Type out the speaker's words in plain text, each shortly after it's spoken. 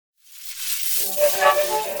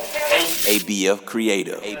ABF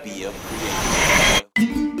Creative.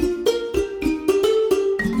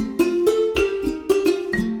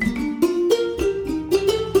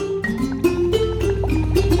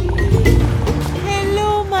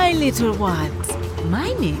 Hello, my little ones.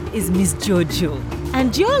 My name is Miss Jojo,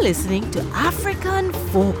 and you're listening to African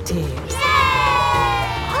Folk Tales.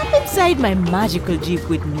 Hop inside my magical jeep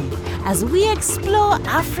with me as we explore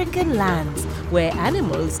African lands where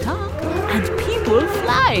animals talk and people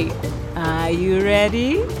fly. Are you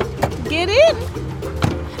ready? Get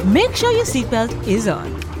in! Make sure your seatbelt is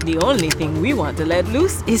on. The only thing we want to let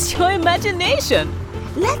loose is your imagination.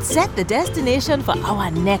 Let's set the destination for our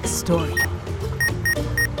next story.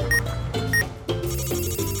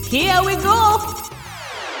 Here we go!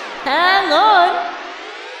 Hang on!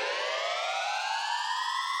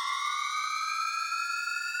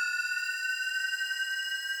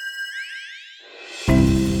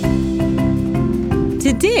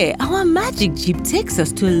 Today, our magic jeep takes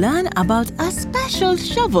us to learn about a special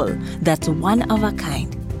shovel that's one of a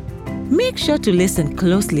kind. Make sure to listen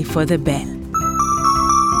closely for the bell.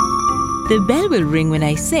 The bell will ring when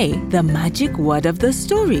I say the magic word of the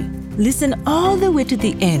story. Listen all the way to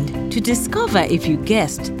the end to discover if you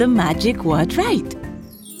guessed the magic word right.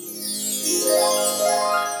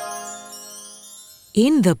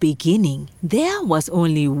 In the beginning, there was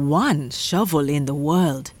only one shovel in the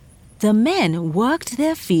world. The men worked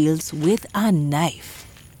their fields with a knife.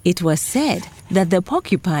 It was said that the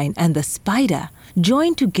porcupine and the spider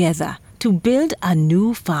joined together to build a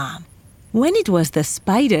new farm. When it was the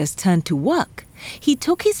spider's turn to work, he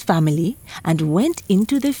took his family and went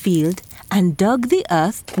into the field and dug the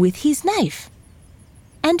earth with his knife.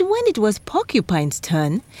 And when it was Porcupine's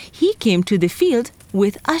turn, he came to the field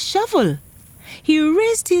with a shovel. He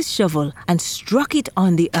raised his shovel and struck it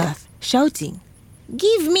on the earth, shouting,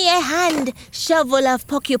 "Give me a hand, shovel of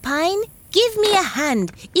Porcupine! Give me a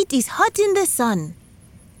hand, it is hot in the sun!"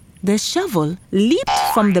 The shovel leaped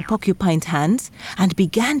from the porcupine's hands and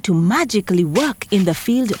began to magically work in the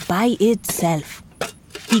field by itself.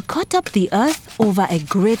 He cut up the earth over a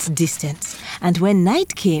great distance, and when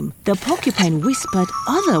night came, the porcupine whispered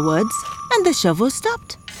other words and the shovel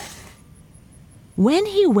stopped. When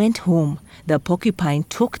he went home, the porcupine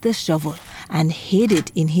took the shovel and hid it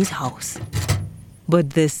in his house.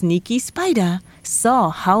 But the sneaky spider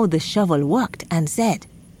saw how the shovel worked and said,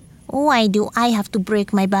 "Why do I have to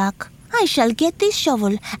break my back? I shall get this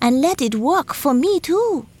shovel and let it work for me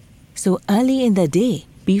too." So early in the day,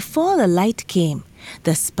 before the light came,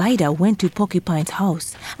 the spider went to Porcupine's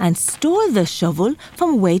house and stole the shovel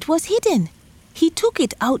from where it was hidden. He took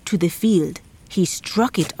it out to the field. He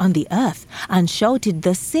struck it on the earth and shouted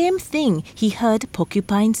the same thing he heard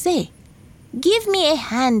Porcupine say. "Give me a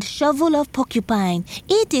hand, shovel of Porcupine.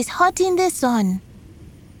 It is hot in the sun."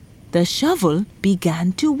 The shovel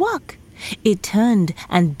began to work. It turned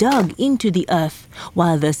and dug into the earth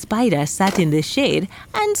while the spider sat in the shade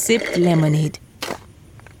and sipped lemonade.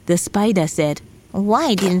 The spider said,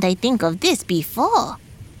 "Why didn't I think of this before?"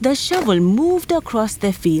 The shovel moved across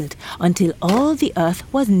the field until all the earth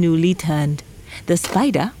was newly turned. The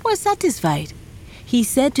spider was satisfied. He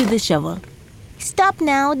said to the shovel, "Stop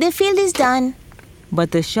now, the field is done." But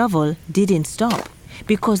the shovel didn't stop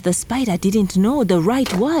because the spider didn't know the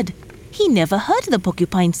right word. He never heard the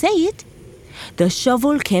porcupine say it. The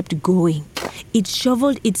shovel kept going. It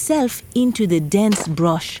shoveled itself into the dense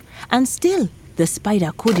brush, and still the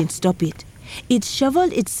spider couldn't stop it. It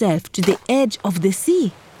shoveled itself to the edge of the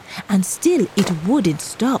sea, and still it wouldn't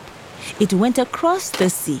stop. It went across the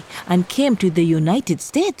sea and came to the United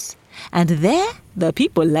States, and there the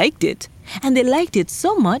people liked it. And they liked it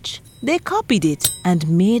so much, they copied it and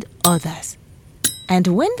made others. And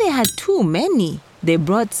when they had too many, they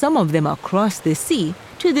brought some of them across the sea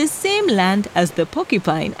to the same land as the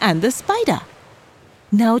porcupine and the spider.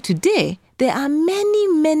 Now today, there are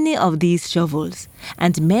many of these shovels,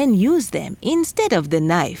 and men use them instead of the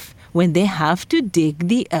knife when they have to dig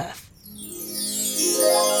the earth.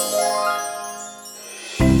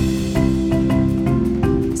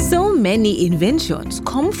 So many inventions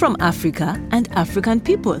come from Africa and African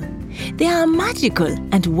people. They are magical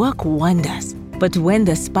and work wonders. But when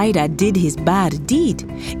the spider did his bad deed,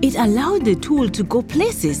 it allowed the tool to go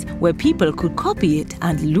places where people could copy it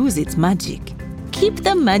and lose its magic. Keep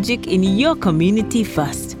the magic in your community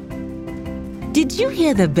first. Did you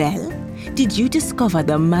hear the bell? Did you discover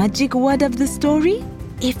the magic word of the story?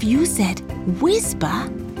 If you said whisper,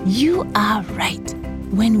 you are right.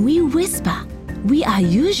 When we whisper, we are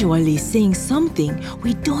usually saying something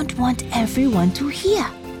we don't want everyone to hear.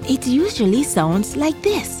 It usually sounds like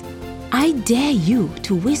this. I dare you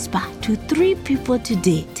to whisper to 3 people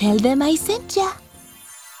today. Tell them I sent ya.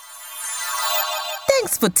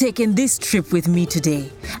 Thanks for taking this trip with me today.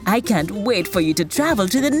 I can't wait for you to travel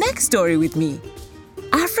to the next story with me.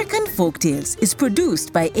 African Folktales is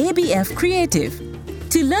produced by ABF Creative.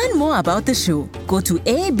 To learn more about the show, go to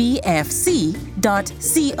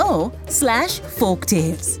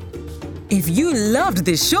abfc.co/folktales. If you loved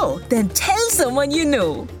this show, then tell someone you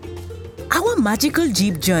know. Our magical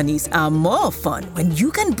Jeep journeys are more fun when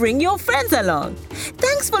you can bring your friends along.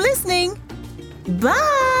 Thanks for listening.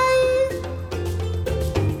 Bye!